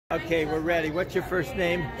Okay, we're ready. What's your first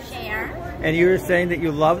name? Cher. And you were saying that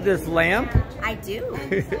you love this lamp? I do.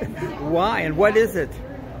 Why? And what is it?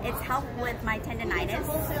 It's helped with my tendinitis.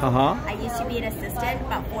 Uh-huh. I used to be an assistant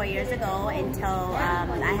about 4 years ago until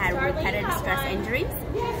I had repetitive stress injuries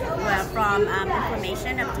from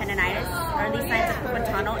inflammation of tendinitis, early signs of carpal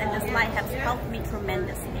tunnel, and this light has helped me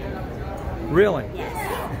tremendously. Really? Yes.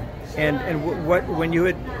 And what when you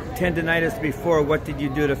had tendinitis before, what did you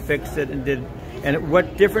do to fix it, and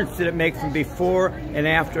what difference did it make from before and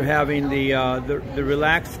after having the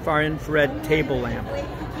relaxed far infrared table lamp?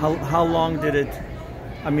 How long did it?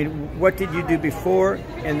 I mean, what did you do before,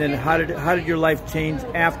 and then how did your life change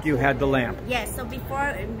after you had the lamp? Yes, so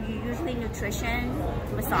before, usually nutrition,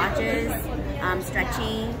 massages,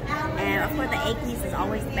 stretching, and of course the achiness has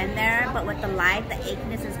always been there, but with the light, the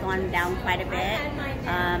achiness has gone down quite a bit.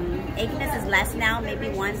 Achiness is less now, maybe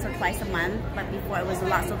once or twice a month, but before it was a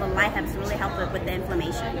lot, so the light has really helped with the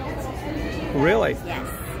inflammation. Really? Yes.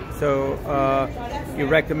 So you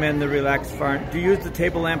recommend the relaxed far. Do you use the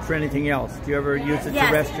table lamp for anything else? Do you ever use it to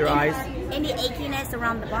rest your eyes? Any achiness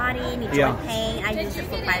around the body, any joint pain, I use it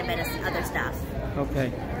for quite a bit of other stuff.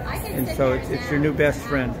 Okay. And so it's your new best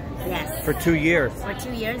friend? Yes. For 2 years? For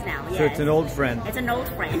 2 years now, yes. So it's an old friend? It's an old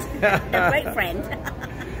friend. A great friend.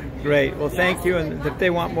 Great. Well, thank you. And if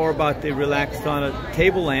they want more about the Relaxed Sauna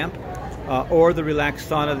table lamp or the Relaxed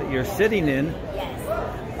Sauna that you're sitting in,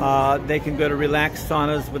 they can go to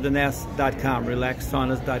relaxedsaunas.com,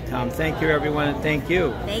 relaxedsaunas.com. Thank you, everyone, and thank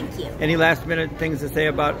you. Thank you. Any last-minute things to say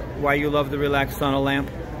about why you love the Relaxed Sauna lamp?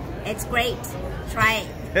 It's great. Try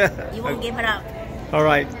it. You won't give it up. All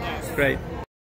right. Yes. Great.